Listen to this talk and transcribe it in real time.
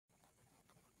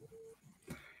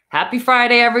Happy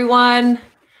Friday, everyone.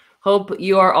 Hope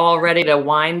you are all ready to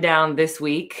wind down this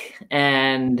week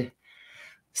and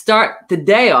start the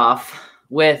day off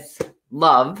with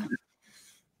love,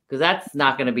 because that's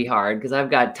not going to be hard, because I've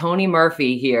got Toni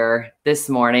Murphy here this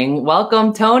morning.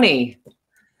 Welcome, Toni.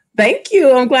 Thank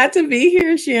you. I'm glad to be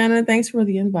here, Shannon. Thanks for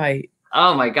the invite.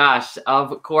 Oh my gosh,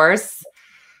 of course.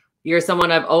 You're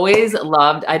someone I've always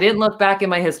loved. I didn't look back in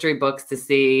my history books to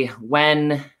see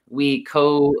when we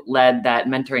co-led that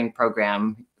mentoring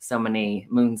program so many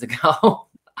moons ago.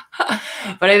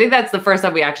 But I think that's the first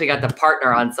time we actually got to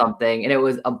partner on something, and it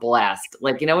was a blast.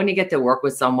 Like, you know, when you get to work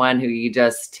with someone who you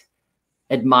just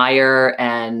admire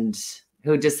and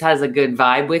who just has a good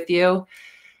vibe with you,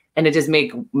 and it just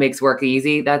makes work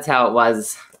easy. That's how it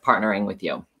was partnering with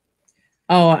you.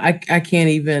 Oh, I can't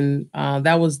even.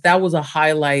 That was a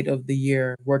highlight of the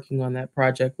year, working on that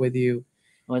project with you.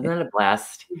 Wasn't it a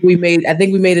blast? I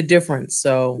think we made a difference.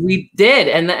 So we did,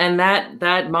 and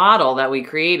that model that we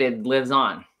created lives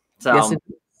on. So yes,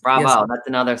 bravo! Yes. That's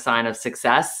another sign of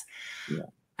success. Yeah.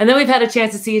 And then we've had a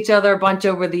chance to see each other a bunch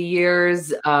over the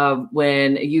years.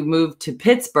 When you moved to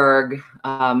Pittsburgh,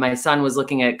 my son was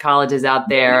looking at colleges out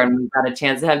there, and we got a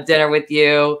chance to have dinner with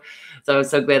you. So I was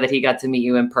so glad that he got to meet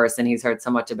you in person. He's heard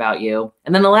so much about you.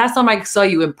 And then the last time I saw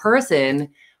you in person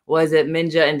was at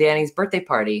Minja and Danny's birthday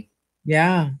party.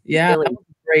 Yeah. That was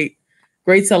a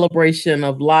great celebration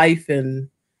of life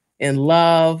and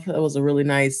love. It was a really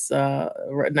nice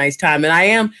time. And I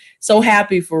am so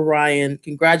happy for Ryan.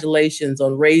 Congratulations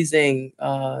on raising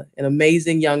an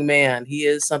amazing young man. He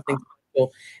is something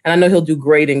special. And I know he'll do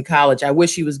great in college. I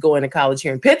wish he was going to college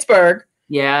here in Pittsburgh.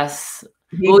 Yes.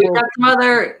 Well, we've got some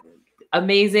other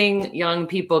amazing young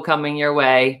people coming your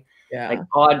way, like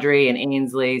Audrey and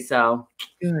Ainsley. So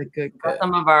good.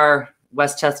 Some of our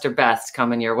Westchester best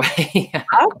coming your way.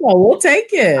 Okay, we'll take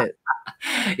it.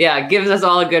 Yeah, it gives us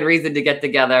all a good reason to get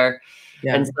together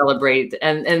and celebrate.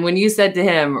 And when you said to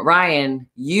him, Ryan,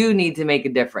 you need to make a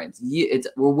difference.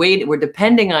 We're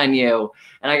depending on you.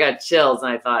 And I got chills,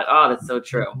 and I thought, oh, that's so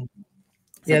true.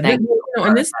 So thank you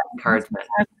for that encouragement.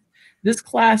 This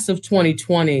class of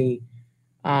 2020.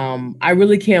 I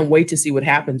really can't wait to see what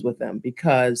happens with them,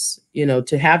 because, you know,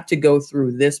 to have to go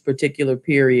through this particular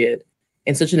period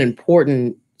and such an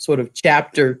important sort of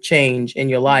chapter change in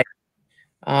your life,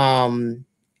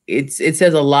 it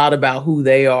says a lot about who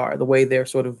they are, the way they're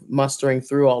sort of mustering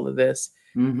through all of this.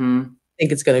 Mm-hmm. I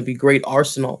think it's going to be great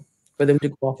arsenal for them to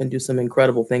go off and do some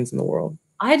incredible things in the world.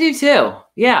 I do too.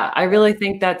 Yeah, I really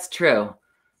think that's true.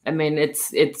 I mean,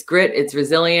 it's grit, it's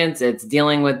resilience, it's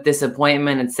dealing with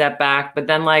disappointment and setback. But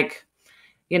then, like,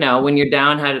 you know, when you're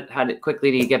down, how quickly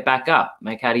do you get back up?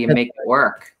 Like, how do you make it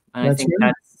work? And I think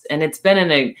it's been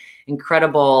an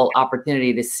incredible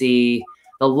opportunity to see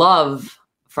the love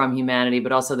from humanity,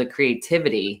 but also the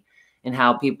creativity and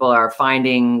how people are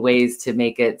finding ways to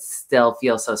make it still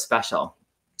feel so special.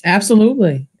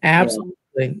 Absolutely.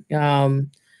 Yeah.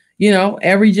 You know,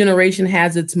 every generation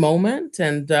has its moment,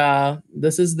 and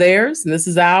this is theirs and this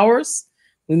is ours.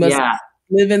 We must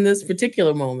live in this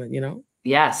particular moment, you know?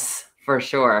 Yes, for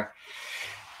sure.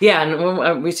 Yeah,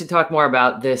 and we should talk more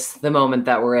about the moment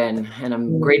that we're in, and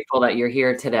I'm grateful that you're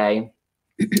here today.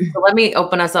 So let me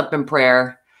open us up in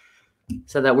prayer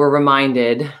so that we're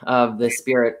reminded of the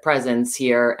Spirit presence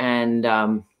here, and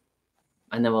then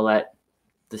we'll let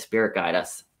the Spirit guide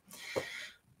us.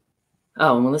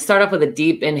 Oh, well, let's start off with a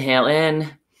deep inhale in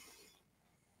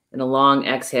and a long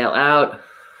exhale out.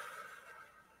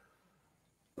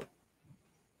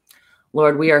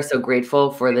 Lord, we are so grateful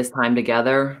for this time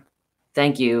together.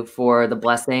 Thank you for the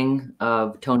blessing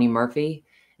of Toni Murphy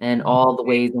and all the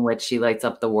ways in which she lights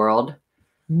up the world.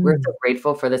 We're so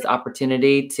grateful for this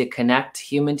opportunity to connect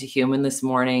human to human this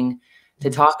morning, to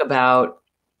talk about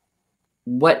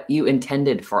what you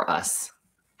intended for us,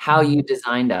 how you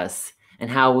designed us, and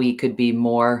how we could be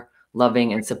more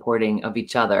loving and supporting of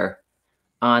each other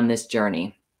on this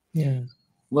journey. Yeah.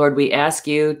 Lord, we ask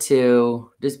you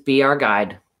to just be our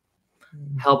guide.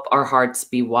 Help our hearts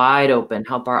be wide open.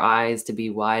 Help our eyes to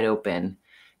be wide open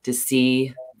to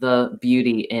see the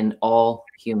beauty in all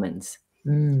humans.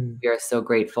 We are so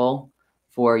grateful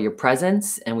for your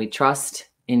presence, and we trust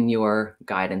in your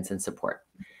guidance and support.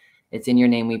 It's in your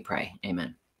name we pray.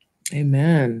 Amen.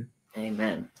 Amen.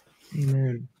 Amen.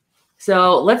 Amen.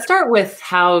 So let's start with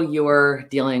how you're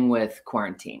dealing with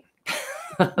quarantine.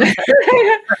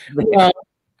 Well,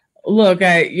 look,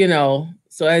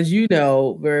 so as you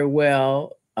know very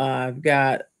well, I've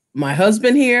got my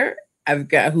husband here. I've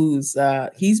got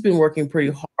he's been working pretty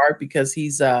hard because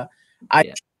he's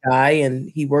IT guy, and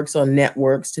he works on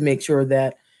networks to make sure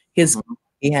that his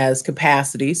he has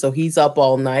capacity. So he's up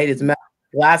all night. As a matter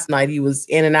last night he was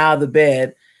in and out of the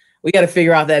bed. We got to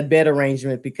figure out that bed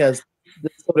arrangement because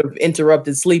this sort of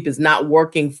interrupted sleep is not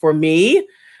working for me.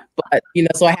 But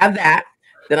so I have that.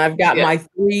 Then I've got Yeah. my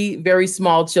 3 very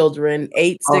small children,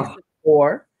 8, 6, Oh. and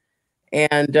 4.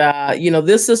 And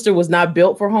this sister was not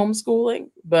built for homeschooling,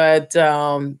 but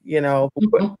I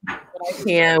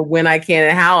can, when I can,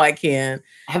 and how I can.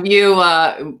 Have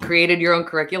you created your own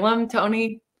curriculum,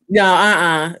 Toni?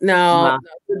 No, no. No.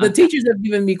 The teachers have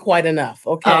given me quite enough.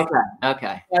 Okay.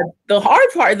 Okay. But the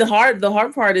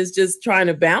hard part is just trying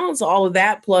to balance all of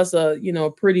that plus a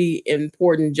pretty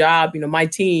important job. My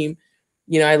team,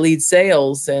 I lead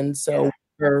sales, and so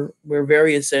we're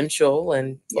very essential,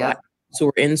 and so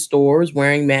we're in stores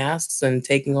wearing masks and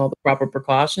taking all the proper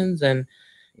precautions. And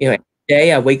every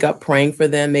day I wake up praying for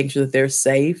them, making sure that they're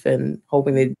safe, and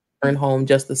hoping they return home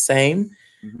just the same.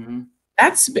 Mm-hmm.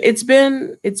 It's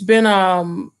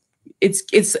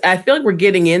I feel like we're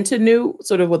getting into new,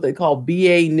 sort of what they call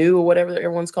BA new, or whatever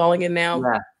everyone's calling it now.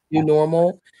 Yeah. New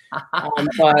normal. But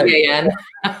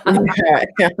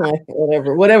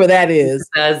whatever that is.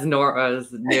 As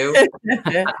new.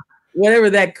 Whatever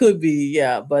that could be,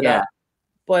 yeah. But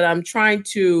I'm trying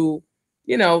to,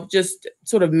 just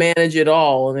sort of manage it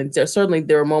all. And certainly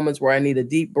there are moments where I need a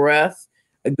deep breath,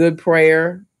 a good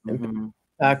prayer, and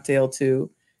cocktail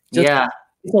too.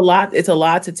 It's a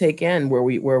lot to take in where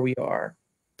we are.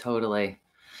 Totally.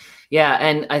 Yeah.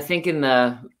 And I think in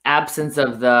the absence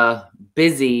of the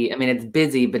busy, I mean, it's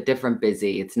busy, but different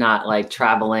busy. It's not like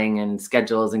traveling and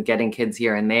schedules and getting kids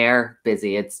here and there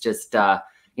busy. It's just,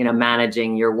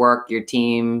 managing your work, your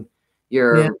team,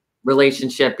 your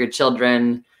relationship, your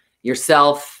children,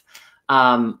 yourself.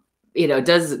 It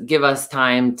does give us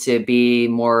time to be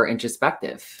more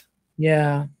introspective.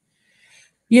 Yeah.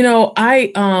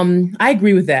 I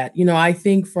agree with that. I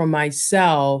think for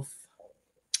myself,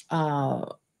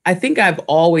 I think I've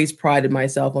always prided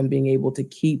myself on being able to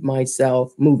keep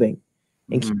myself moving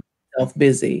and keep myself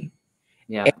busy.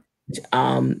 Yeah.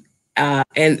 And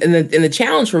the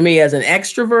challenge for me as an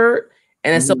extrovert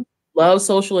and as someone who loves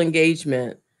social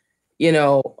engagement,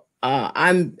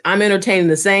 I'm entertaining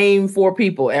the same 4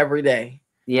 people every day.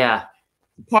 Yeah.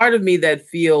 Part of me that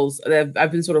feels that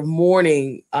I've been sort of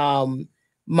mourning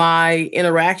my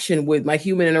interaction with my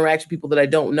human interaction, people that I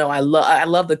don't know. I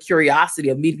love the curiosity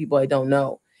of meeting people I don't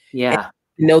know. Yeah.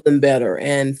 Know them better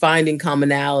and finding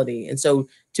commonality. And so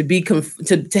to be to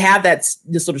have that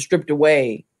just sort of stripped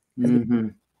away. Yeah,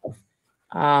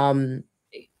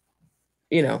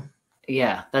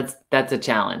 that's a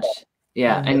challenge.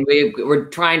 Yeah. And we're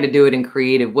trying to do it in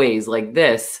creative ways like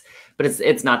this, but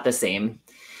it's not the same.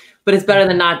 But it's better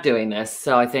than not doing this.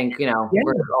 So I think,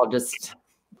 we're all just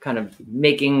kind of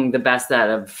making the best out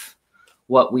of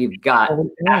what we've got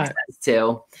access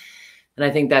to. And I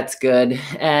think that's good.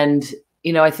 And,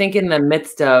 I think in the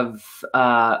midst of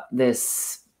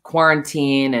this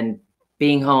quarantine and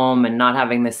being home and not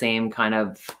having the same kind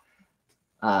of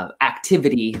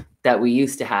activity that we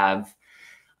used to have,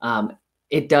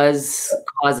 it does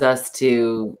cause us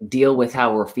to deal with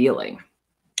how we're feeling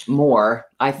more,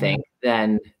 I think,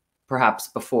 than perhaps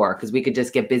before, because we could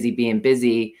just get busy being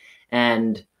busy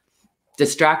and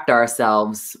distract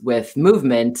ourselves with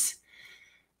movement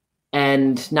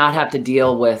and not have to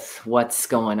deal with what's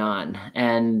going on.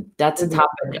 And that's a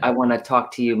topic I want to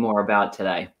talk to you more about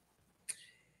today.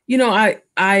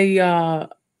 I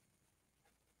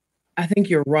think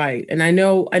you're right. And I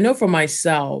know for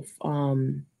myself,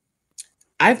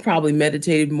 I've probably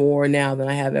meditated more now than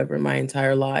I have ever in my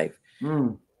entire life.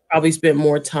 Probably spent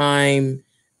more time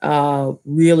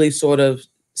really sort of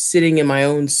sitting in my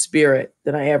own spirit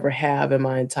than I ever have in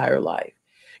my entire life.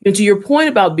 And to your point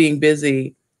about being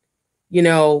busy,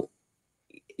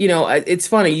 it's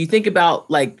funny. You think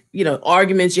about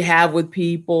arguments you have with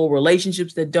people,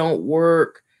 relationships that don't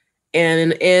work,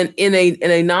 and in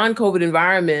a non-COVID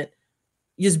environment,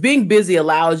 just being busy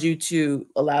allows you to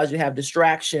have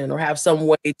distraction or have some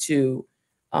way to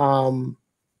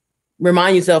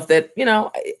remind yourself that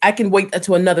I can wait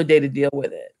until another day to deal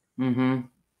with it.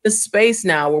 The space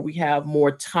now where we have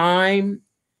more time,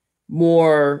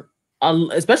 more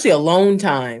especially alone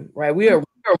time, right? We are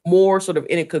more sort of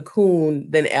in a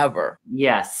cocoon than ever.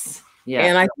 Yes. Yeah.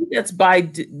 And I think that's by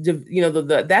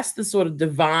that's the sort of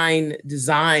divine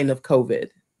design of COVID,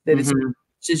 that it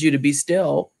teaches you to be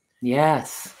still.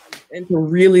 Yes. And to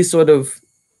really sort of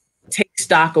take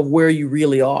stock of where you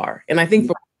really are. And I think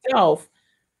for myself,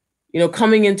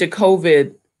 coming into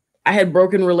COVID, I had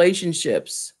broken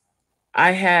relationships.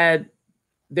 There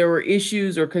were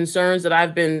issues or concerns that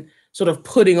I've been sort of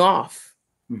putting off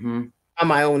on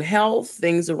my own health,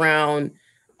 things around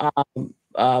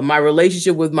my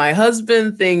relationship with my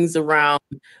husband, things around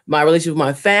my relationship with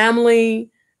my family,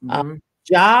 Mm-hmm.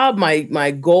 job,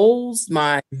 my goals,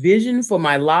 my vision for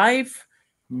my life.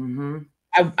 Mm-hmm.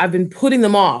 I've been putting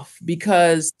them off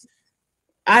because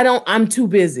I'm too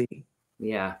busy.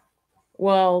 Yeah.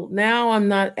 Well, now I'm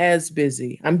not as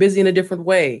busy. I'm busy in a different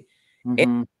way. And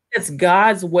Mm-hmm. it's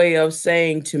God's way of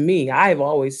saying to me, I've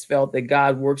always felt that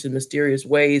God works in mysterious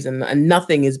ways and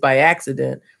nothing is by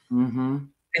accident. Mm-hmm.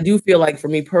 I do feel like for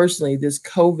me personally, this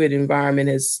COVID environment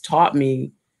has taught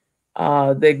me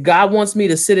that God wants me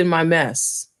to sit in my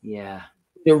mess, Yeah.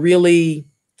 to really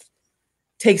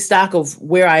take stock of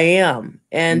where I am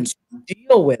and to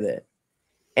deal with it,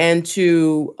 and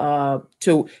to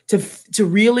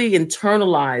really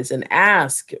internalize and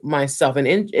ask myself and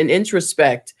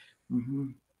introspect Mm-hmm.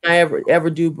 I ever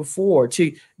do before,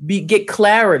 to get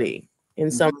clarity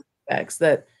in some Mm-hmm. respects.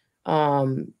 That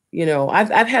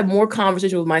I've had more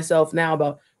conversation with myself now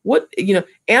about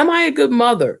am I a good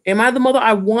mother? Am I the mother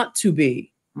I want to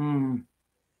be? Mm.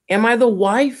 Am I the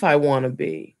wife I want to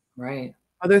be? Right.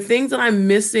 Are there things that I'm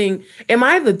missing? Am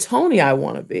I the Toni I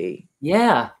want to be?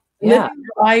 Yeah. Yeah. Living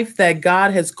the life that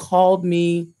God has called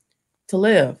me to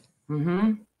live.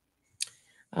 Mm-hmm.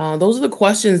 Those are the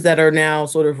questions that are now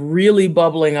sort of really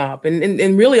bubbling up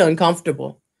and really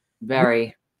uncomfortable, really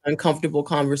Very. uncomfortable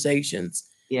conversations.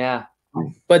 Yeah.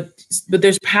 But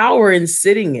there's power in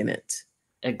sitting in it.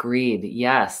 Agreed.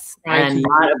 Yes. Trying And to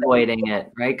not avoiding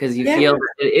it, right? Because you Yeah. feel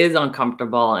it is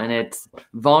uncomfortable and it's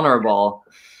vulnerable.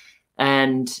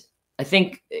 And I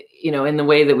think, in the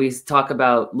way that we talk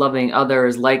about loving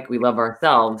others like we love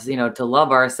ourselves, to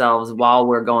love ourselves while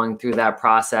we're going through that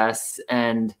process,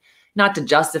 and not to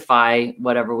justify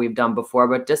whatever we've done before,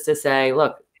 but just to say,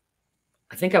 look,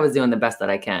 I think I was doing the best that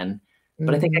I can,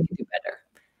 but I think I can do better.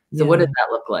 So what does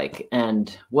that look like?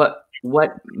 And what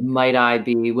might I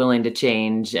be willing to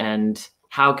change? And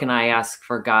how can I ask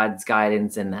for God's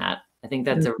guidance in that? I think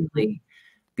that's a really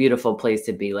beautiful place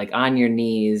to be, like on your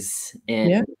knees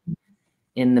in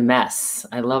the mess.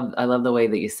 I love the way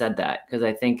that you said that, because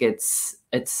I think it's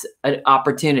an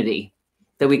opportunity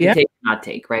that we can take or not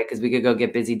take, right? Because we could go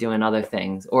get busy doing other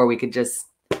things, or we could just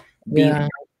be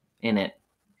in it.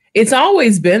 It's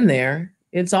always been there.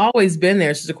 It's always been there.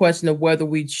 It's just a question of whether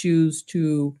we choose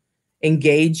to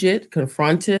engage it,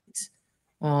 confront it,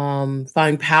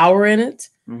 find power in it.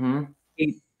 Mm-hmm.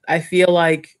 I feel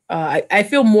like I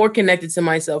feel more connected to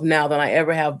myself now than I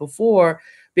ever have before,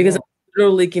 because I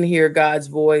literally can hear God's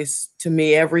voice to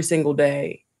me every single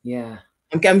day. Yeah.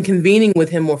 I'm convening with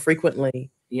him more frequently.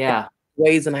 Yeah.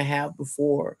 Ways than I have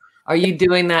before. Are you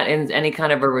doing that in any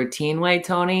kind of a routine way,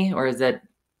 Toni? Or is it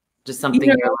just something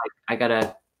you're like, I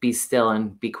gotta be still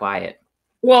and be quiet?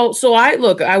 Well, so I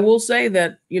will say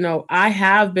that, I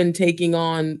have been taking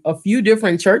on a few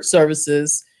different church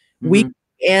services week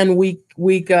and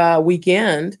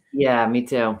weekend. Yeah, me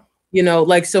too.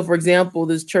 So for example,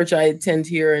 this church I attend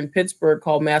here in Pittsburgh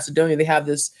called Macedonia, they have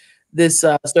this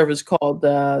service called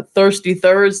Thirsty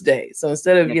Thursday. So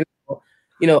instead of,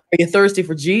 are you thirsty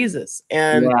for Jesus?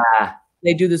 And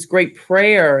they do this great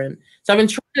prayer. And so I've been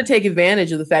trying to take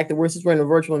advantage of the fact that since we're in a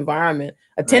virtual environment,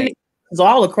 attending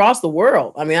all across the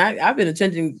world. I mean, I've been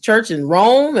attending church in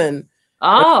Rome and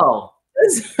yeah,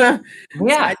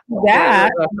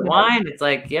 that wine. It's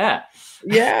like, yeah,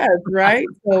 right.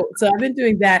 So I've been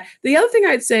doing that. The other thing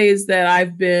I'd say is that I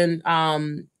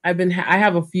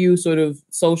have a few sort of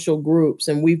social groups,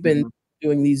 and we've been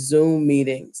doing these Zoom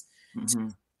meetings to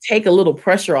take a little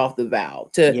pressure off the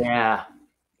valve. To to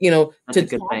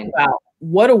talk about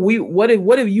what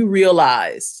have you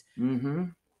realized,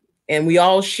 and we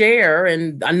all share,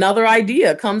 and another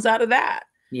idea comes out of that.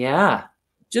 Yeah.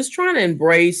 Just trying to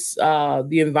embrace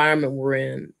the environment we're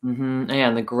in.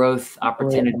 And the growth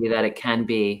opportunity that it can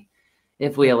be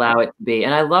if we allow it to be.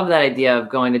 And I love that idea of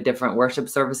going to different worship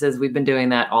services. We've been doing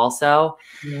that also.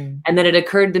 And then it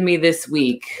occurred to me this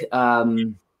week,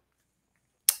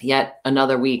 yet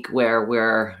another week where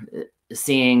we're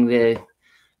seeing the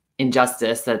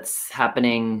injustice that's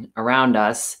happening around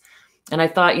us. And I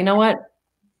thought, you know what?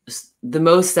 The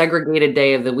most segregated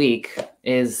day of the week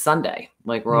is Sunday.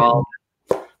 Like we're all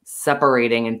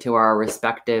separating into our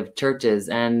respective churches,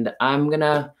 and I'm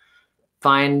gonna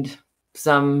find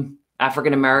some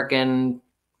African-American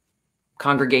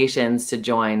congregations to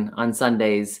join on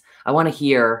Sundays. I want to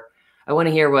hear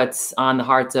what's on the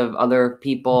hearts of other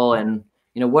people, and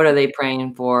what are they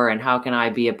praying for, and how can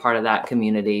I be a part of that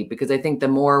community? Because I think the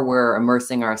more we're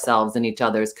immersing ourselves in each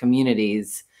other's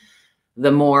communities,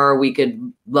 the more we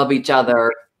could love each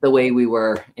other the way we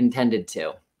were intended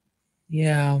to.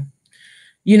 Yeah.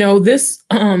 This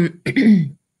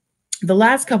the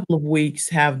last couple of weeks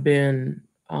have been,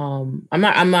 I'm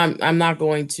not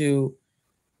going to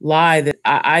lie that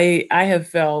I have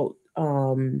felt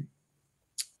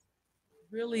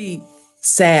really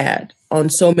sad on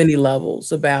so many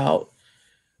levels about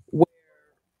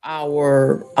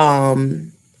where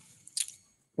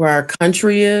our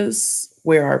country is,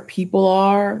 where our people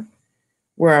are,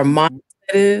 where our mindset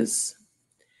is.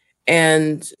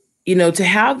 And to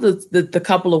have the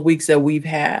couple of weeks that we've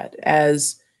had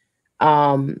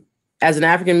um, as an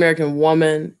African American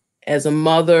woman, as a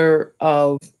mother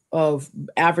of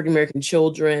African American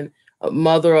children, a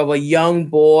mother of a young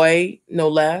boy, no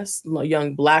less, a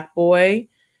young Black boy,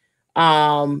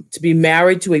 to be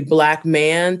married to a Black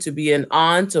man, to be an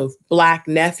aunt of Black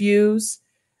nephews.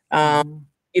 Um,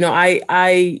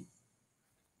 I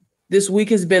this week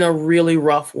has been a really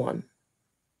rough one.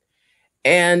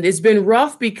 And it's been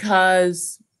rough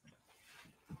because,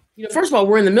 first of all,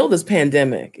 we're in the middle of this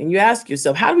pandemic, and you ask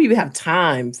yourself, how do we even have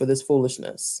time for this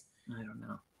foolishness? I don't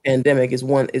know. Pandemic is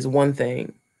one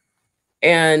thing.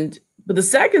 But the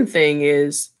second thing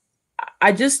is,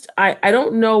 I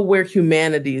don't know where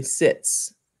humanity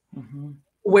sits,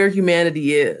 where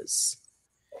humanity is.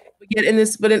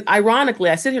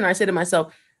 Ironically, I sit here and I say to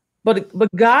myself, but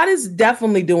God is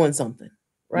definitely doing something,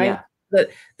 right? Yeah.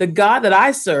 The God that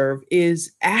I serve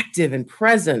is active and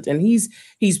present, and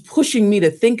he's pushing me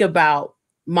to think about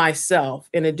myself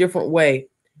in a different way.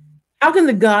 How can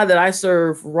the God that I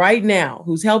serve right now,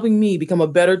 who's helping me become a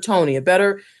better Toni, a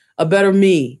better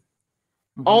me,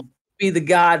 all be the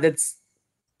God that's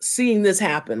seeing this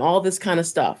happen, all this kind of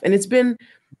stuff? And it's been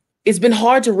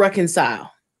hard to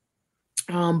reconcile.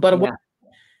 But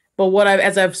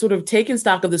as I've sort of taken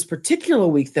stock of this particular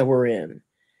week that we're in,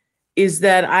 is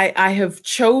that I have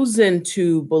chosen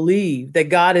to believe that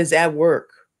God is at work.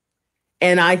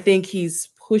 And I think he's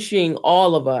pushing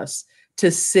all of us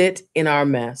to sit in our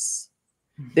mess.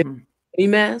 There's the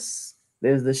mess,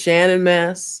 there's the Shannon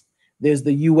mess, there's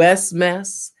the US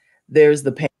mess, there's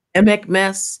the pandemic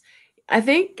mess. I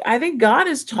think God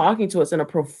is talking to us in a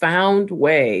profound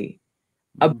way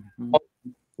about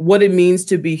what it means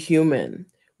to be human,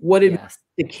 what it means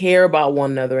to care about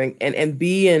one another and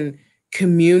be in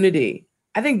community.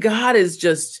 I think God is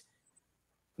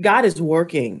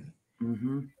working.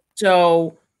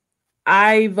 So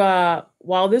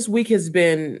while this week has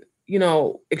been,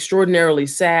 extraordinarily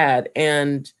sad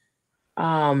and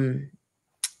I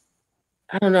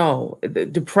don't know,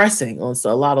 depressing on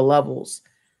a lot of levels,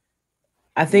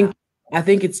 I think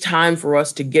it's time for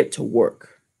us to get to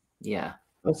work. Yeah.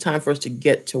 It's time for us to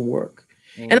get to work.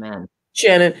 Amen. And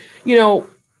Shannon,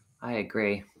 I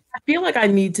agree. I feel like I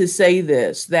need to say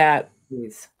this, that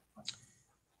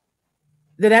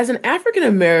as an African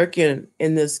American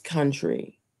in this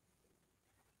country,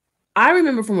 I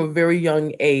remember from a very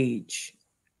young age,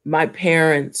 my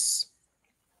parents,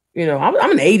 I'm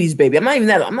an 80s baby. I'm not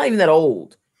even that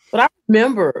old. But I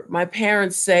remember my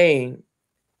parents saying,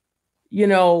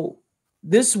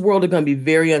 this world is going to be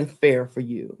very unfair for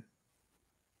you.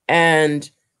 And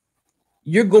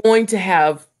you're going to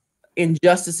have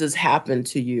injustices happen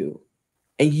to you.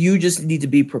 And you just need to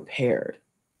be prepared.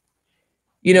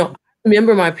 I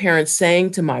remember my parents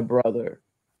saying to my brother,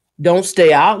 don't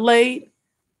stay out late.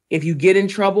 If you get in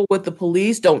trouble with the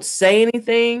police, don't say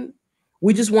anything.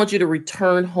 We just want you to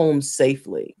return home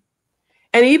safely.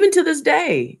 And even to this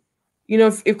day,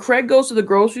 if Craig goes to the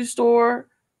grocery store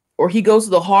or he goes to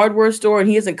the hardware store and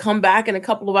he hasn't come back in a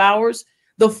couple of hours,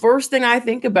 the first thing I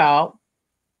think about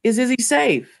is he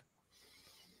safe?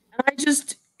 And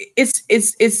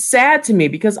it's sad to me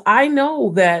because I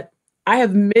know that I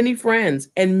have many friends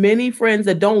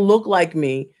that don't look like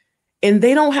me, and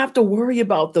they don't have to worry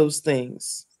about those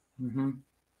things.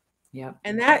 Yeah.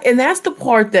 And that's the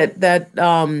part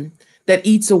that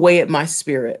eats away at my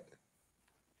spirit.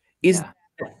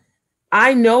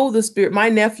 I know the spirit. My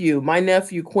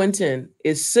nephew Quentin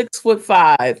is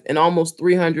 6'5" and almost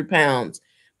 300 pounds,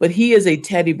 but he is a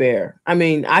teddy bear. I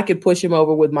mean, I could push him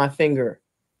over with my finger.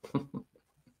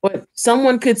 But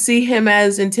someone could see him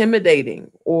as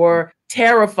intimidating or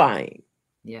terrifying.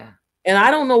 Yeah. And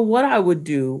I don't know what I would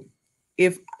do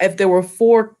if there were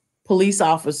 4 police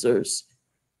officers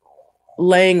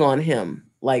laying on him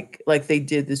like they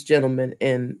did this gentleman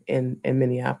in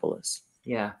Minneapolis.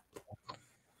 Yeah.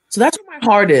 So that's where my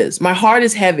heart is. My heart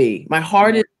is heavy. My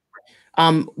heart is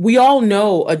we all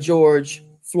know a George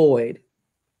Floyd.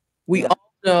 We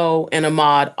all know an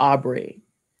Ahmaud Arbery.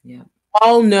 Yeah.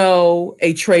 All know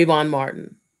a Trayvon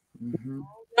Martin.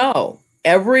 No,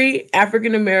 every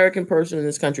African American person in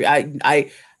this country,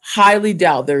 I highly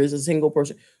doubt there is a single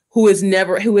person who has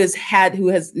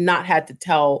not had to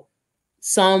tell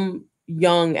some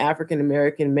young African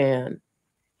American man,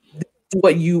 this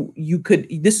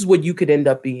is what you could end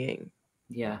up being.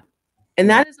 Yeah. And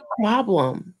that is a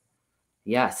problem.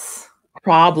 Yes.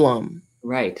 Problem.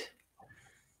 Right.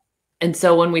 And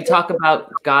so when we talk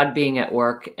about God being at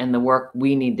work and the work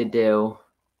we need to do,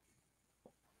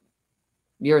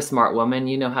 you're a smart woman.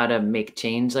 You know how to make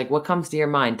change. Like, what comes to your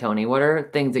mind, Toni? What are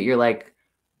things that you're like,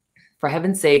 for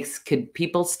heaven's sakes, could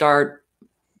people start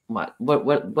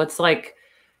what's like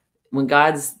when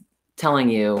God's telling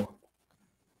you,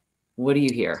 what do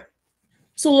you hear?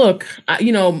 So look,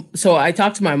 so I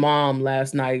talked to my mom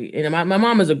last night, and my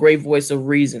mom is a great voice of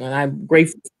reason, and I'm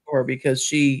grateful for her because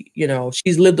she's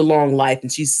lived a long life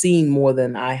and she's seen more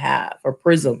than I have. Her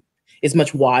prism is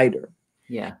much wider.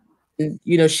 Yeah. And,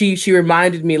 she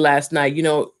reminded me last night,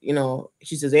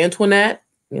 she says, Antoinette,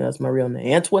 that's my real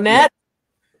name, Antoinette,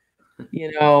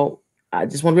 I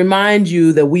just want to remind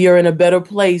you that we are in a better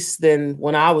place than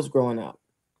when I was growing up.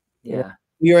 Yeah.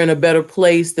 We are in a better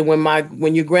place than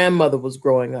when your grandmother was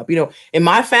growing up. In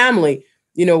my family,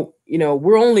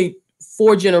 we're only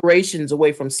 4 generations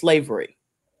away from slavery.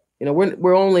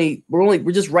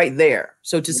 We're just right there.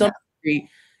 So to some degree,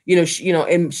 and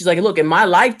she's like, look, in my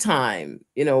lifetime,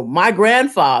 my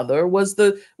grandfather was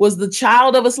the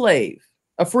child of a slave,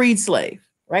 a freed slave,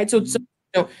 right? So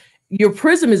your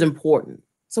prism is important.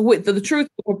 So the truth,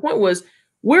 the point was,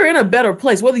 we're in a better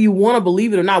place, whether you want to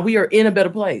believe it or not. We are in a better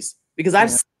place because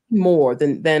I've seen more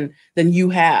than you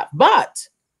have, but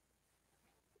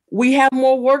we have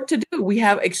more work to do. We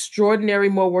have extraordinary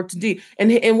more work to do.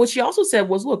 And what she also said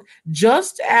was, look,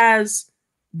 just as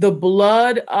the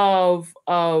blood of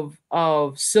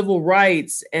civil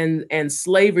rights and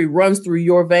slavery runs through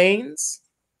your veins,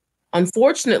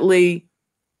 unfortunately,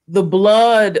 the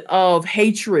blood of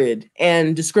hatred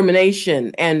and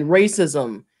discrimination and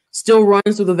racism still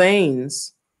runs through the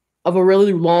veins of a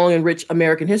really long and rich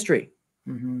American history.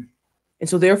 Mm-hmm. And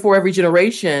so therefore, every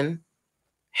generation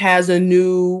has a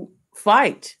new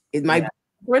fight. It might be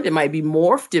different, it might be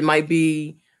morphed, it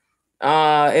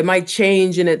might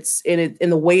change in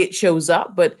the way it shows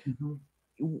up, but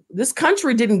this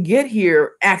country didn't get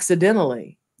here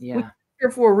accidentally. Yeah. We got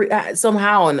here for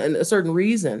somehow and a certain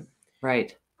reason.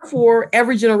 Right. For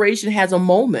every generation has a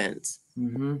moment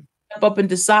step up and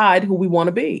decide who we want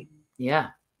to be. Yeah.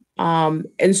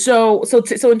 And so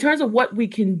in terms of what we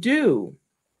can do,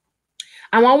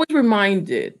 I'm always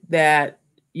reminded that,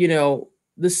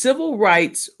 the civil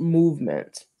rights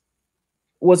movement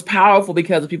was powerful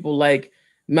because of people like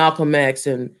Malcolm X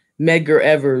and Medgar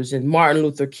Evers and Martin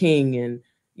Luther King and,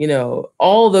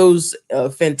 all those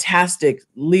fantastic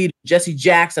leaders, Jesse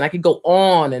Jackson. I could go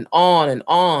on and on and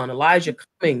on. Elijah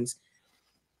Cummings.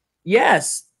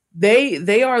 Yes,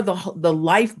 they are the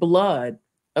lifeblood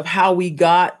of how we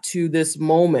got to this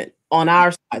moment on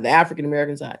our side, the African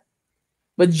American side.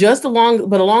 But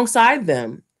alongside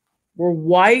them were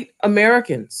white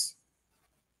Americans,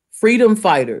 freedom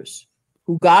fighters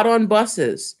who got on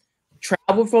buses,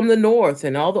 traveled from the North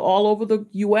and all over the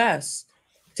U.S.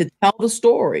 to tell the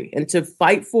story and to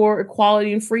fight for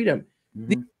equality and freedom.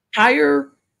 The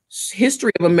entire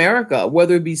history of America,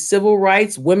 whether it be civil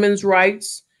rights, women's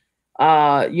rights,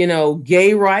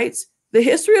 gay rights, the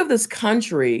history of this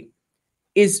country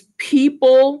is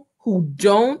people who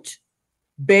don't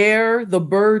bear the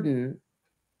burden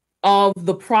of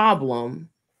the problem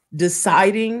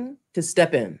deciding to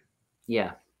step in.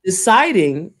 Yeah.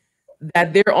 Deciding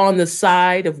that they're on the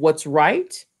side of what's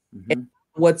right and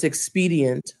what's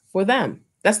expedient for them.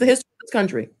 That's the history of this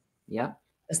country. Yeah.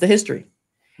 That's the history.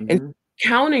 And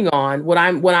counting on what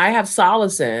I have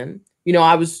solace in,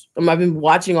 I've been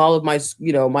watching all of my,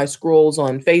 my scrolls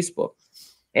on Facebook,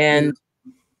 and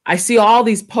I see all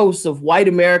these posts of white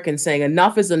Americans saying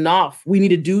enough is enough. We need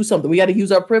to do something. We got to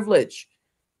use our privilege.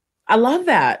 I love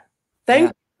that.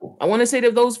 Thank you. I want to say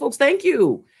to those folks, thank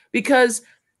you. Because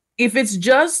if it's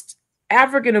just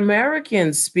African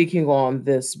Americans speaking on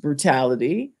this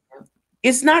brutality,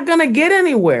 it's not going to get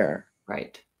anywhere.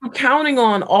 Right. I'm counting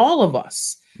on all of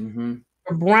us.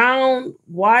 Brown,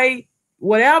 white,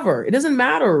 whatever. It doesn't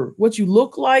matter what you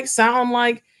look like, sound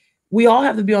like. We all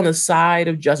have to be on the side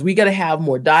of justice. We got to have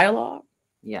more dialogue.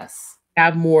 Yes.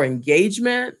 Have more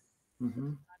engagement.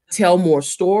 Tell more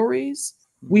stories.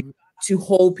 We got to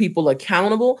hold people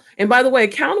accountable. And by the way,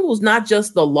 accountable is not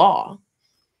just the law.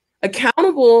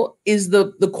 Accountable is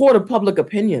the court of public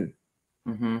opinion.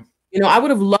 I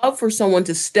would have loved for someone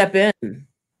to step in.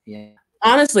 Yeah.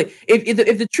 Honestly, if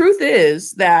the truth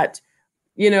is that,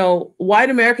 white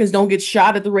Americans don't get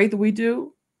shot at the rate that we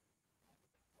do,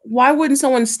 why wouldn't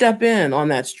someone step in on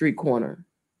that street corner?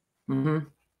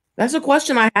 That's a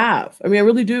question I have. I mean, I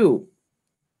really do.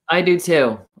 I do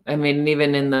too. I mean,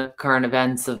 even in the current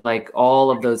events of like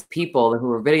all of those people who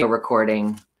were video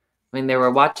recording, I mean, they were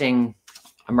watching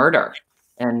a murder,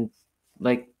 and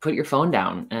like, put your phone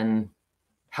down and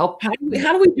help. How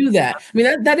do we do that? I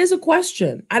mean, that is a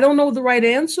question. I don't know the right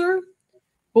answer,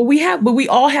 but we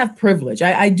all have privilege.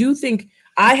 I do think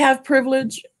I have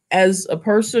privilege as a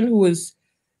person who is,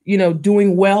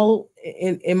 doing well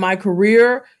in my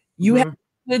career. You have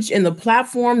privilege in the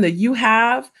platform that you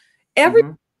have.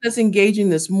 Everyone that's engaging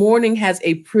this morning has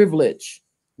a privilege.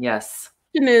 Yes.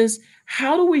 The question is,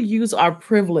 how do we use our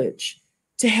privilege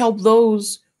to help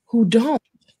those who don't?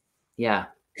 Yeah.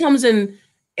 It comes in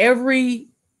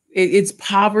it's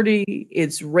poverty,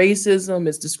 it's racism,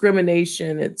 it's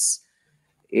discrimination,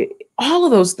 all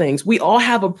of those things. We all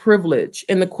have a privilege.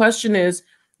 And the question is,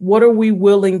 what are we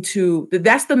willing to,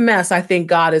 that's the mess I think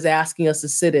God is asking us to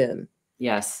sit in.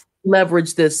 Yes.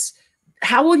 Leverage this.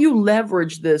 How will you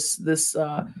leverage this?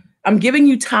 I'm giving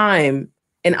you time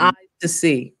and eyes to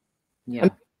see. Yeah. I'm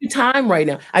giving you time right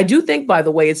now. I do think, by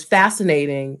the way, it's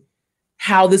fascinating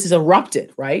how this is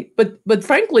erupted, right? But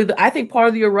frankly, I think part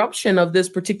of the eruption of this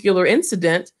particular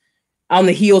incident, on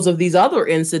the heels of these other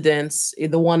incidents,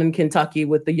 the one in Kentucky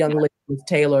with the young lady with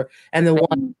Taylor, and the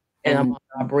one in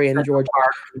Aubrey and Georgia.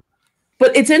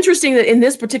 But it's interesting that in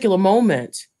this particular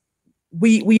moment,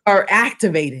 we are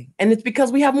activating, and it's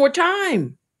because we have more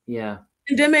time. Yeah.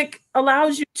 Pandemic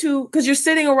allows you to, because you're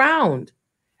sitting around.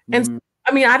 And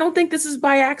I mean, I don't think this is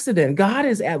by accident. God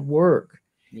is at work.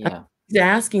 Yeah. He's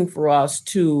asking for us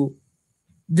to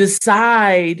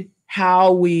decide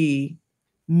how we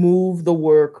move the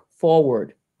work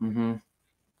forward.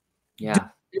 Yeah. Do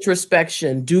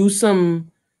introspection, do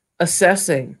some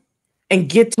assessing, and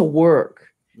get to work.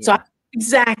 Yeah. So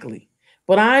exactly.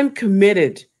 But I'm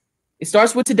committed. It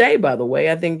starts with today, by the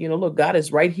way. I think, look, God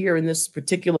is right here in this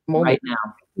particular moment. Right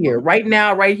now. Here, right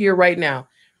now, right here, right now.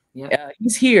 Yeah.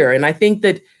 He's here. And I think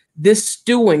that this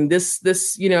stewing, this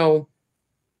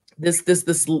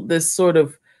sort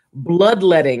of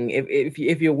bloodletting,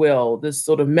 if you will, this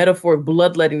sort of metaphoric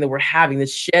bloodletting that we're having,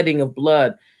 this shedding of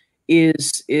blood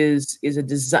is a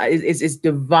design, is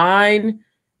divine,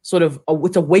 sort of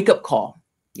it's a wake-up call.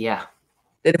 Yeah.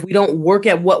 That if we don't work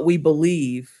at what we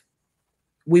believe,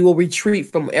 we will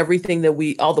retreat from everything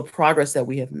all the progress that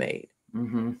we have made.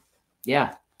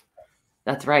 Yeah,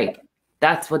 that's right.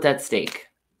 That's what's at stake.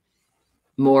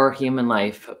 More human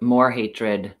life, more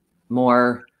hatred,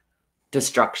 more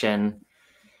destruction.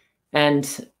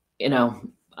 And,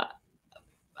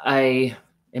 I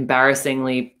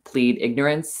embarrassingly plead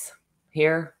ignorance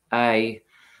here. I,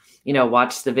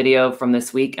 watched the video from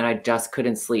this week and I just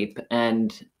couldn't sleep.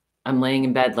 And I'm laying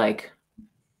in bed like,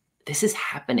 this is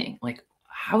happening. Like,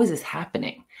 how is this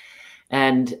happening?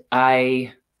 And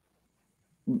I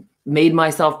made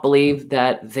myself believe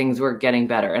that things were getting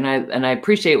better. And I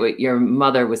appreciate what your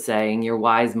mother was saying, your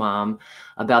wise mom,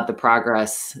 about the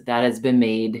progress that has been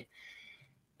made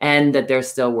and that there's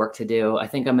still work to do. I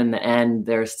think I'm in the end,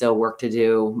 there's still work to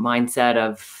do mindset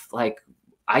of like,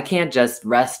 I can't just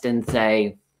rest and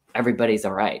say everybody's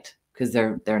all right, because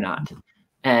they're not.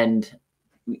 And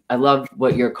I love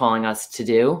what you're calling us to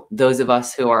do. Those of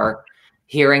us who are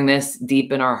hearing this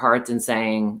deep in our hearts and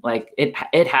saying like,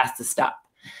 it has to stop.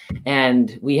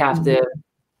 And we got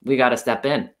to step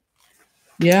in.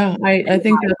 Yeah, I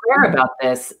think that's fair about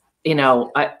this.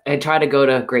 I try to go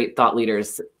to great thought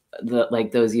leaders,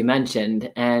 like those you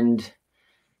mentioned, and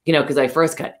because I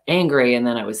first got angry, and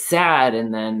then I was sad,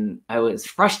 and then I was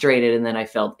frustrated, and then I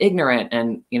felt ignorant,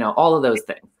 and all of those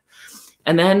things.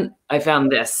 And then I found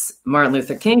this Martin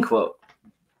Luther King quote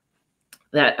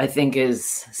that I think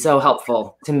is so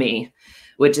helpful to me,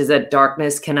 which is that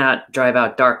darkness cannot drive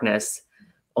out darkness.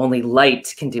 Only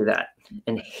light can do that.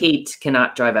 And hate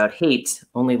cannot drive out hate.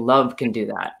 Only love can do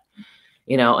that.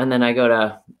 And then I go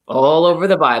to all over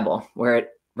the Bible where it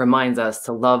reminds us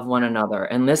to love one another.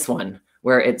 And this one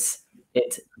where it's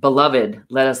beloved,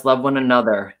 let us love one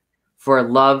another, for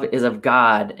love is of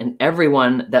God, and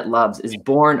everyone that loves is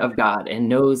born of God and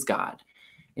knows God.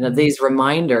 These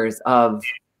reminders of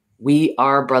we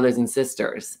are brothers and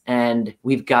sisters, and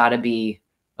we've got to be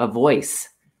a voice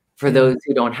for those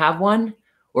who don't have one,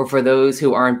 or for those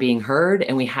who aren't being heard.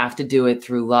 And we have to do it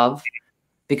through love,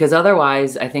 because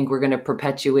otherwise I think we're going to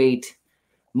perpetuate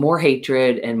more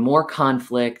hatred and more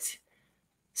conflict.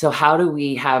 So how do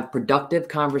we have productive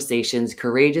conversations,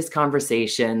 courageous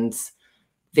conversations?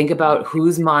 Think about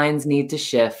whose minds need to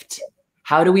shift.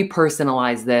 How do we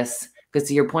personalize this? Because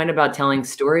to your point about telling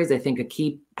stories, I think a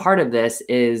key part of this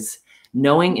is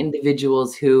knowing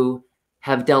individuals who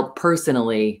have dealt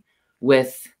personally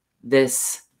with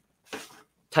this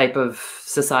type of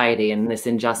society and this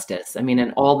injustice. I mean,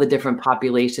 and all the different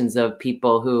populations of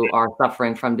people who are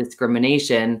suffering from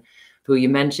discrimination, who you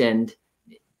mentioned,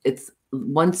 it's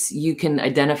once you can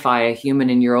identify a human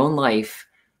in your own life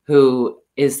who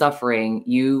is suffering,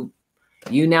 you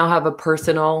now have a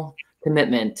personal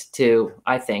commitment to,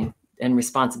 I think, and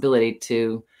responsibility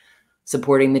to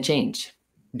supporting the change,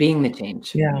 being the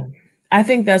change. Yeah, I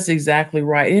think that's exactly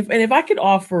right. And if I could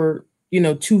offer,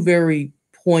 two very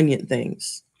poignant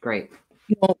things. Great.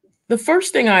 The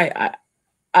first thing I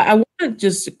want to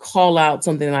just call out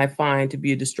something that I find to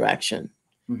be a distraction.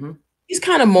 Mm-hmm. These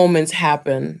kind of moments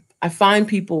happen. I find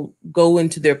people go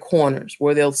into their corners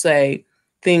where they'll say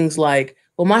things like,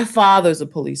 well, my father's a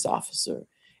police officer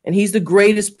and he's the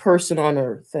greatest person on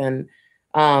earth. And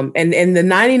the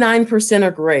 99%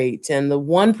 are great and the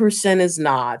 1% is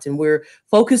not. And we're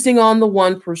focusing on the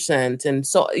 1%. And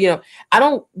so, I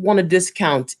don't want to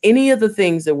discount any of the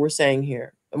things that we're saying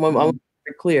here. I'm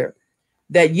very clear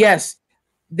that yes,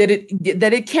 that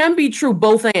it can be true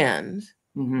both and.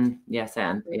 Mm-hmm. Yes,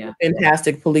 and yeah,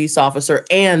 Fantastic police officer,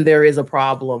 and there is a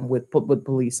problem with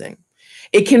policing.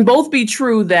 It can both be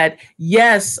true that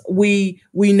yes, we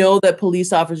know that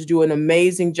police officers do an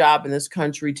amazing job in this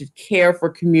country to care for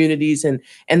communities, and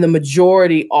the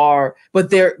majority are,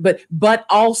 but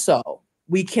also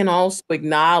we can also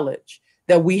acknowledge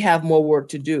that we have more work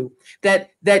to do.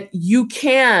 That you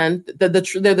can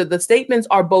the statements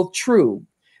are both true.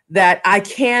 That I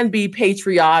can be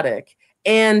patriotic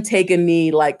and take a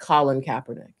knee like Colin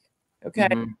Kaepernick. Okay.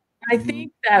 Mm-hmm. I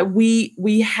think that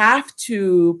we have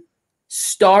to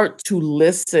start to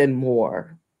listen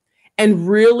more and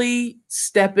really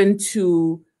step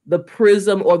into the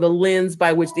prism or the lens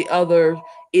by which the other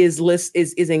is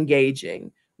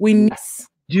engaging. We need to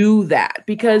do that,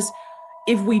 because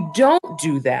if we don't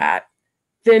do that,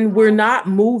 then we're not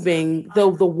moving the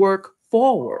work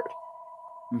forward.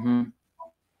 Mm-hmm.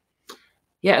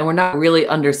 Yeah, and we're not really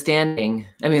understanding.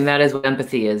 I mean, that is what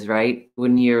empathy is, right?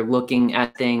 When you're looking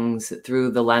at things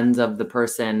through the lens of the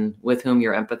person with whom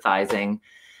you're empathizing.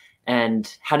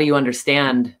 And how do you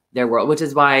understand their world? Which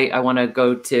is why I want to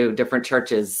go to different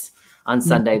churches on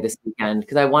Sunday this weekend,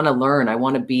 because I want to learn. I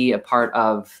want to be a part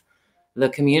of the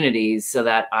communities so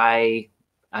that I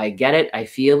get it. I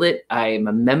feel it. I'm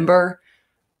a member,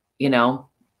 because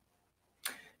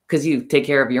you take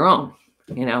care of your own,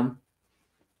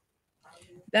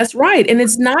 That's right. And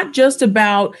it's not just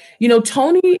about,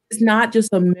 Toni is not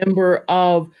just a member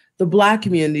of the Black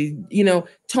community.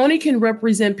 Toni can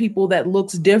represent people that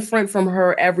looks different from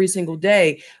her every single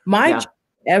day. My job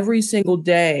every single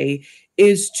day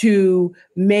is to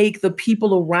make the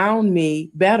people around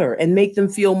me better and make them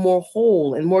feel more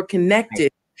whole and more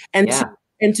connected, and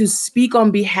to speak on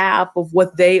behalf of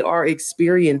what they are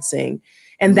experiencing.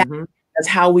 And that's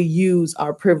how we use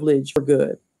our privilege for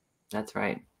good. That's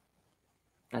right.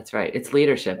 That's right. It's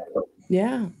leadership.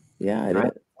 Yeah. Yeah. It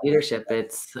is. Leadership.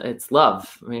 It's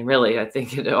love. I mean, really, I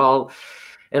think it all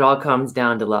comes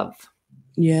down to love.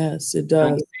 Yes, it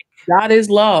does. God is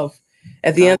love.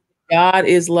 At the end, God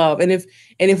is love. And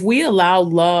if we allow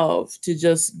love to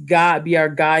just be our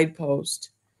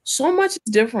guidepost, so much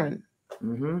is different.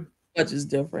 Mm-hmm. Much is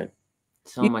different.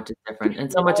 So much is different.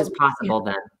 And so much is possible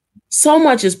then. So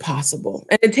much is possible.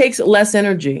 And it takes less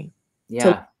energy.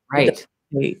 Yeah. Right.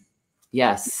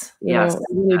 Yes. Yes. It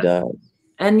really does.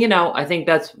 And, I think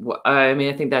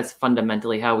that's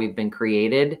fundamentally how we've been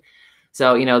created.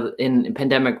 So, in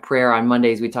pandemic prayer on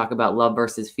Mondays, we talk about love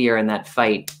versus fear and that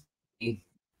fight we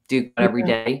do every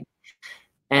day.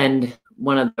 And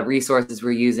one of the resources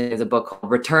we're using is a book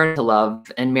called Return to Love.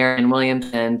 And Marianne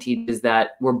Williamson teaches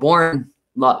that we're born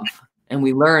love and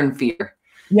we learn fear.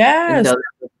 Yes. And so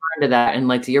to that. And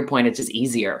like, to your point, it's just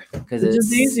easier because it's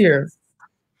just easier.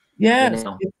 Yes.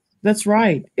 That's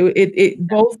right. It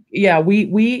both. Yeah,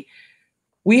 we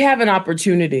have an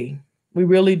opportunity. We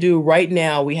really do. Right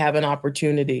now, we have an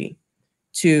opportunity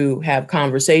to have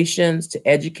conversations, to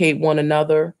educate one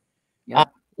another. Yeah.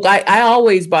 I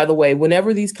always, by the way,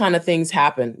 whenever these kind of things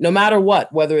happen, no matter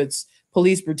what, whether it's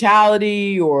police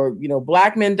brutality or,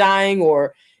 Black men dying,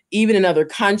 or even in other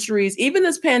countries, even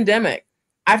this pandemic,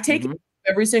 I've taken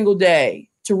every single day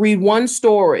to read one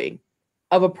story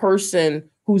of a person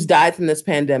who's died from this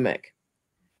pandemic,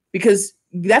 because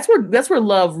that's where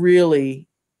love really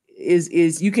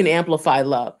is. You can amplify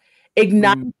love,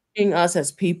 acknowledging us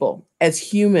as people, as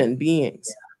human beings.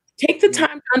 Take the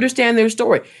time to understand their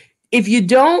story. If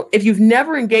you've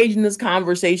never engaged in this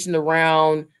conversation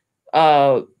around,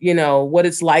 what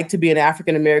it's like to be an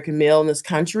African-American male in this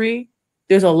country,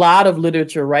 there's a lot of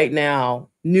literature right now,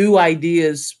 new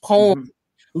ideas, poems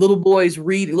little boys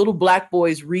read, little Black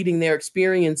boys reading their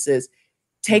experiences.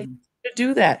 Take to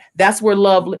do that. That's where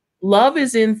love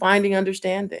is in finding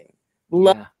understanding.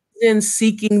 Love Yeah. is in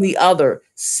seeking the other,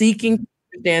 seeking to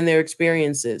understand their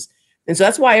experiences. And so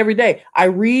that's why every day I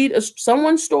read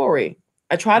someone's story.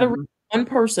 I try to read one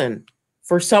person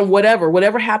for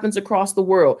whatever happens across the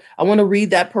world. I want to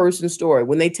read that person's story.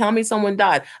 When they tell me someone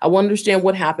died, I want to understand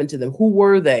what happened to them. Who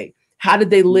were they? How did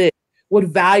they live? What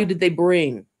value did they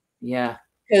bring? Yeah.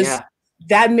 Because Yeah.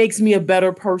 that makes me a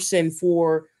better person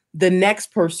for the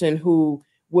next person who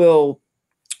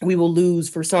we will lose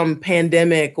for some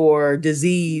pandemic or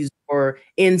disease or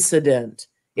incident.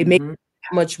 It makes me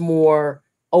much more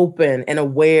open and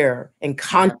aware and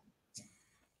conscious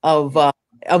of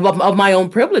my own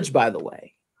privilege, by the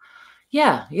way.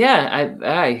 Yeah, yeah,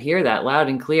 I hear that loud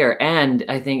and clear, and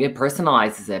I think it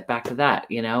personalizes it. Back to that,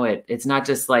 you know, it's not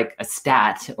just like a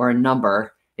stat or a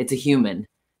number. It's a human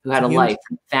who had a life,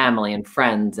 and family, and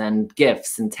friends, and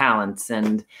gifts, and talents,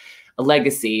 and a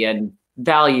legacy, and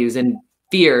values, and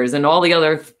fears, and all the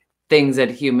other things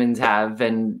that humans have.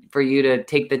 And for you to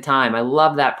take the time, I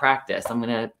love that practice. I'm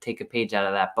gonna take a page out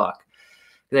of that book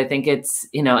because I think it's,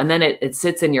 you know, and then it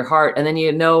sits in your heart, and then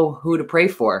you know who to pray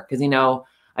for, because, you know,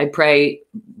 I pray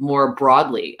more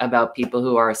broadly about people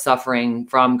who are suffering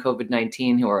from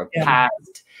COVID-19, who are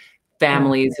past,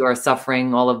 families who are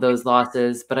suffering all of those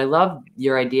losses. But I love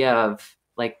your idea of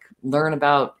like learn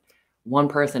about one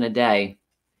person a day.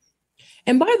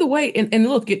 And by the way, and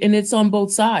look, and it's on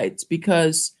both sides,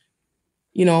 because,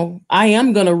 you know, I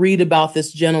am going to read about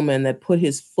this gentleman that put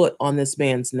his foot on this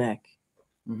man's neck.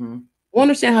 I want to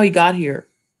understand how he got here.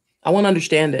 I want to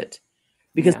understand it,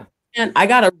 because man, we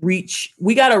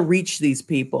got to reach these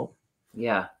people.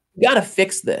 Yeah. We got to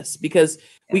fix this, because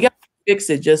we got to fix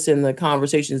it just in the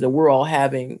conversations that we're all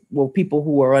having. Well, people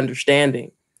who are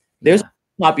understanding. There's a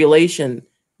population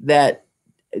that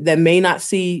may not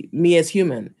see me as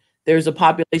human. There's a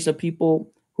population of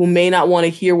people who may not want to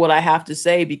hear what I have to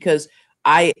say because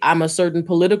I'm a certain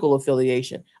political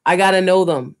affiliation. I got to know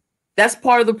them. That's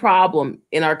part of the problem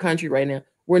in our country right now.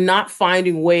 We're not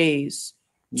finding ways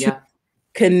to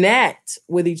connect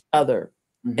with each other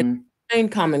and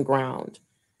find common ground.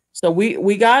 So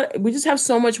we just have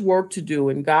so much work to do.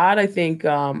 And God, I think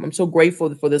I'm so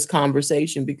grateful for this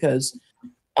conversation, because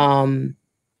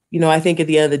you know, I think at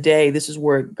the end of the day, this is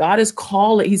where God is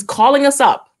calling. He's calling us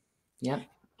up. Yeah.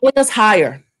 Calling us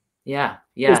higher. Yeah.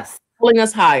 Yes. He's calling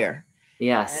us higher.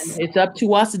 Yes. And it's up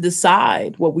to us to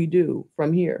decide what we do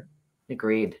from here.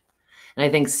 Agreed. And I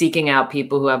think seeking out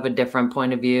people who have a different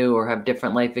point of view or have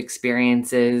different life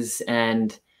experiences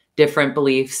and different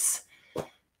beliefs,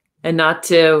 and not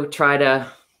to try to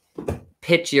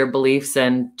pitch your beliefs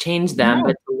and change them,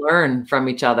 but to learn from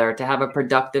each other, to have a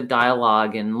productive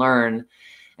dialogue and learn,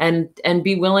 and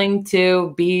be willing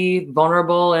to be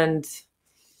vulnerable and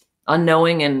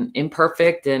unknowing and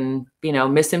imperfect and, you know,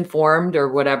 misinformed or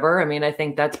whatever. I mean, I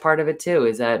think that's part of it too,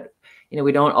 is that, you know,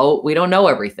 we don't know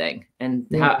everything, and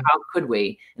how could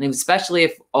we? And especially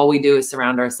if all we do is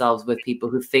surround ourselves with people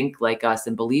who think like us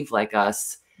and believe like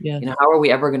us, you know, how are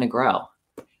we ever going to grow?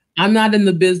 I'm not in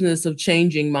the business of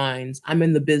changing minds. I'm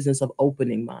in the business of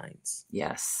opening minds.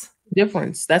 Yes.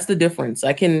 Difference. That's the difference.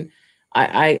 Yes.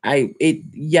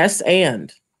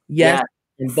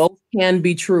 And both can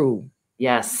be true.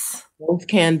 Yes. Both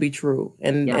can be true.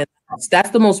 And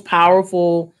that's the most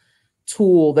powerful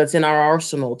tool that's in our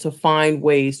arsenal to find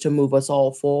ways to move us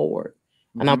all forward.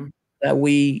 And I'm that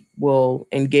we will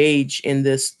engage in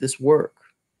this work.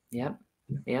 Yep.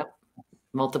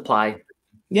 Multiply.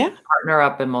 Yeah. Partner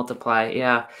up and multiply.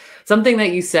 Yeah. Something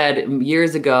that you said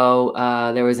years ago,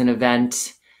 there was an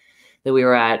event that we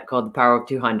were at called the Power of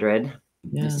 200.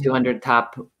 There's 200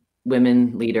 top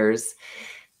women leaders.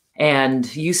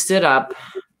 And you stood up,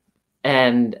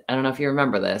 and I don't know if you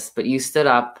remember this, but you stood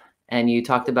up and you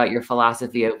talked about your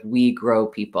philosophy of we grow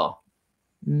people.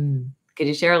 Could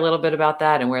you share a little bit about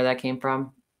that and where that came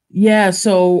from? Yeah.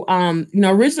 So, you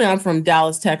know, originally I'm from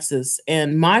Dallas, Texas,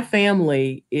 and my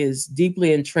family is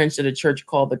deeply entrenched at a church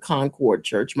called the Concord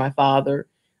Church. My father,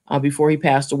 before he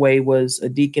passed away, was a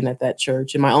deacon at that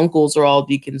church. And my uncles are all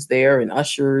deacons there and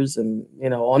ushers, and, you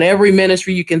know, on every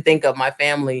ministry you can think of, my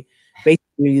family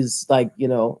basically is like, you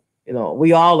know,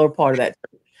 we all are part of that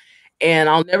church. And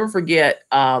I'll never forget,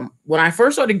 when I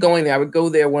first started going there, I would go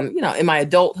there when, you know, in my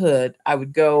adulthood, I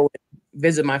would go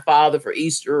visit my father for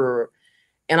Easter.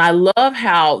 And I love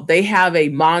how they have a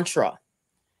mantra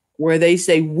where they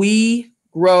say, we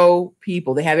grow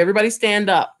people. They have everybody stand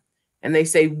up and they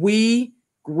say, we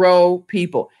grow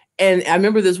people. And I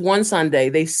remember this one Sunday,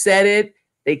 they said it,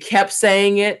 they kept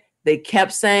saying it, they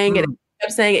kept saying it,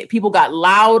 kept saying it, people got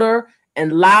louder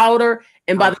and louder.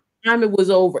 And by the time it was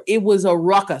over, it was a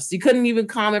ruckus. You couldn't even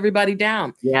calm everybody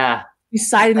down. Yeah.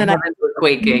 Reciting that.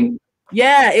 Quaking.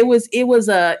 Yeah, it was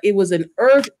an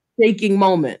earth-shaking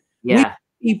moment. Yeah.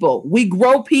 We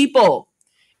grow people.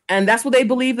 And that's what they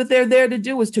believe that they're there to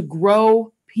do, is to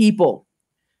grow people.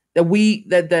 That we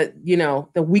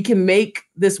can make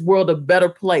this world a better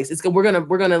place. We're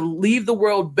gonna leave the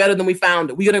world better than we found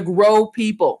it. We're gonna grow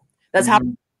people. That's how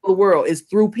the world is,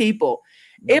 through people.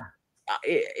 Yeah.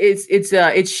 It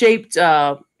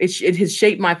has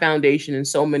shaped my foundation in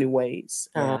so many ways.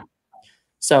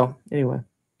 So anyway.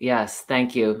 Yes,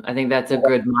 thank you. I think that's a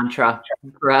good mantra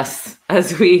for us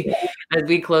as we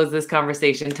close this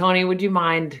conversation. Toni, would you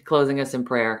mind closing us in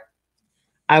prayer?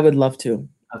 I would love to.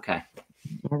 Okay.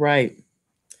 All right.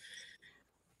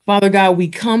 Father God, we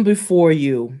come before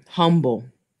you humble,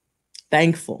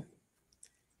 thankful,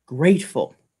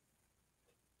 grateful,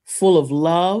 full of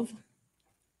love,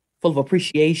 full of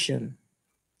appreciation.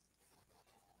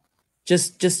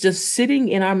 Just sitting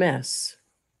in our mess,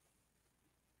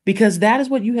 because that is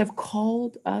what you have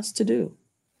called us to do.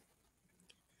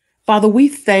 Father, we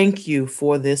thank you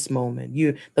for this moment.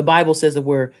 The Bible says that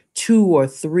where 2 or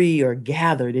 3 are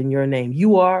gathered in your name,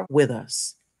 you are with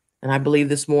us. And I believe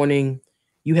this morning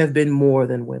you have been more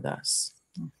than with us.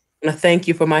 I want to thank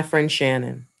you for my friend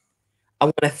Shannon. I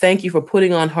want to thank you for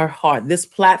putting on her heart this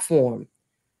platform,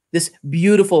 this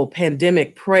beautiful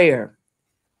pandemic prayer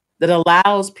that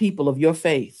allows people of your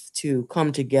faith to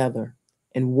come together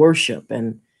and worship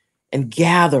and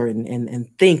gather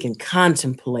and think and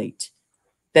contemplate.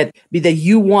 That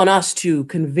you want us to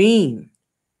convene,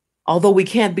 although we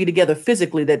can't be together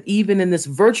physically, that even in this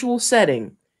virtual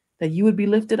setting, that you would be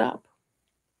lifted up.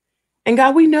 And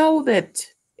God, we know that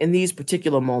in these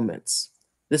particular moments,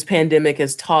 this pandemic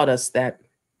has taught us that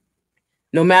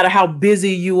no matter how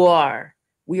busy you are,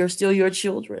 we are still your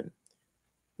children.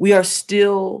 We are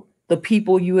still the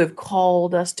people you have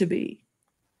called us to be,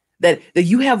 that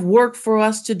you have work for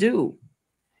us to do.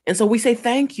 And so we say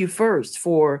thank you first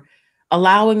for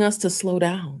allowing us to slow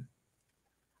down,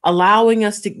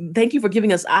 thank you for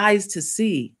giving us eyes to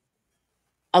see,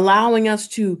 allowing us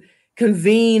to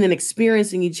convene and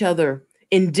experiencing each other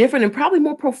in different and probably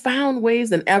more profound ways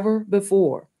than ever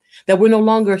before, that we're no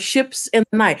longer ships in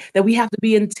the night, that we have to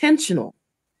be intentional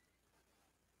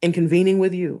in convening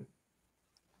with you.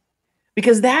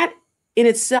 Because that in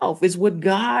itself is what,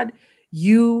 God,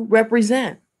 you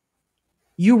represent.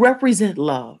 You represent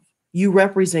love. You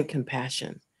represent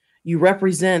compassion. You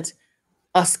represent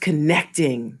us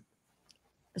connecting.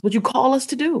 That's what you call us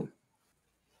to do.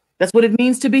 That's what it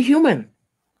means to be human.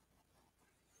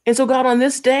 And so, God, on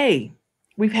this day,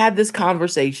 we've had this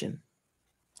conversation.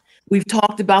 We've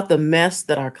talked about the mess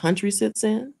that our country sits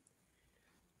in.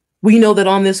 We know that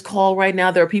on this call right now,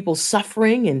 there are people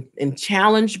suffering and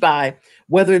challenged by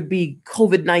whether it be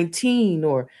COVID-19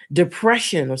 or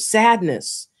depression or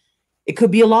sadness. It could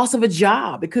be a loss of a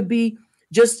job. It could be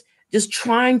just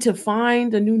trying to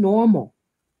find a new normal.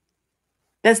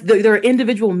 There are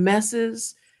individual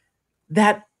messes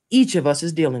that each of us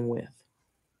is dealing with.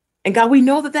 And God, we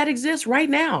know that exists right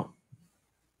now.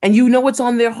 And you know what's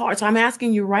on their hearts. I'm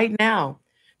asking you right now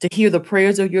to hear the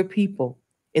prayers of your people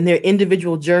in their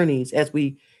individual journeys as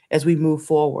we move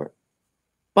forward.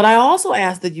 But I also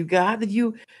ask that you, God, that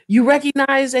you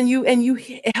recognize and you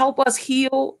help us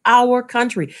heal our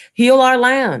country, heal our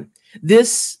land.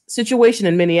 This situation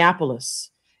in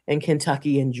Minneapolis and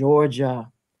Kentucky and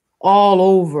Georgia, all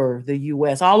over the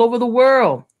US, all over the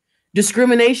world,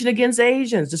 discrimination against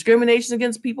Asians, discrimination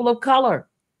against people of color,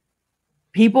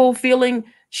 people feeling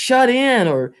shut in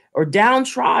or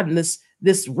downtrodden,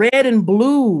 this red and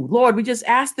blue. Lord, we just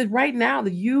ask that right now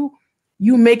that you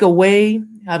make a way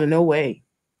out of no way.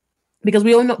 Because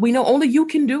we know only you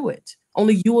can do it.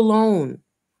 Only you alone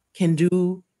can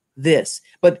do this.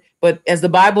 But as the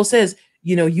Bible says,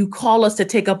 you call us to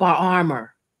take up our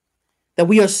armor, that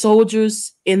we are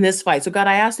soldiers in this fight. So God,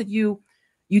 I ask that you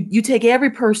take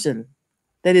every person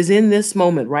that is in this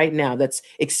moment right now, that's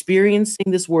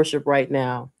experiencing this worship right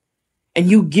now,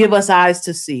 and you give us eyes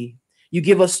to see. You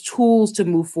give us tools to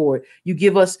move forward. You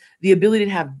give us the ability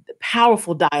to have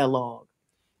powerful dialogue,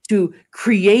 to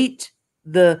create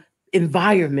the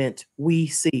environment we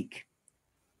seek,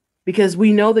 because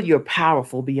we know that you're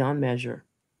powerful beyond measure.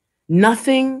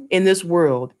 Nothing in this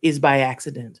world is by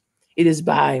accident. It is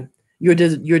by your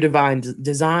divine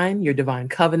design, your divine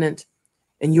covenant,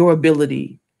 and your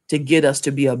ability to get us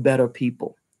to be a better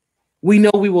people. We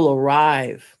know we will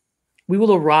arrive. We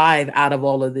will arrive out of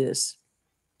all of this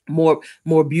more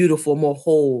beautiful, more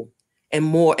whole, and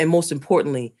most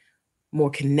importantly, more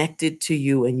connected to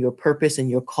you and your purpose and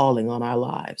your calling on our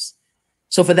lives.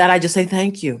 So for that, I just say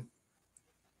thank you.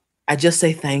 I just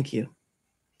say thank you.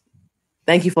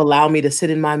 Thank you for allowing me to sit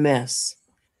in my mess.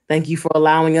 Thank you for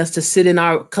allowing us to sit in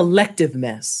our collective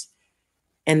mess.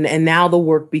 And now the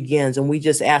work begins. And we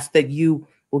just ask that you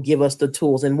will give us the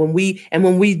tools. And when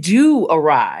we do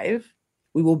arrive,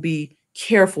 we will be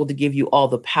careful to give you all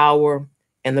the power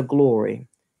and the glory,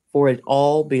 for it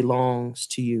all belongs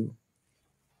to you.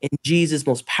 In Jesus'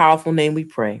 most powerful name we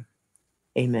pray.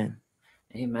 Amen.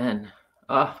 Amen.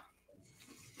 Oh,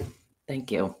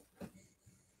 thank you.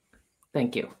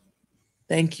 Thank you.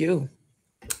 Thank you.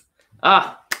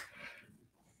 Ah,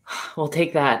 well,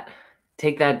 take that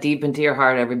deep into your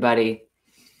heart, everybody.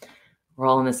 We're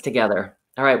all in this together.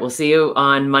 All right. We'll see you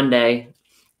on Monday,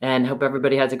 and hope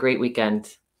everybody has a great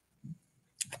weekend.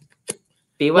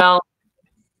 Be well.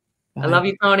 Bye. I love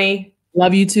you, Toni.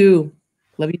 Love you too.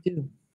 Love you too.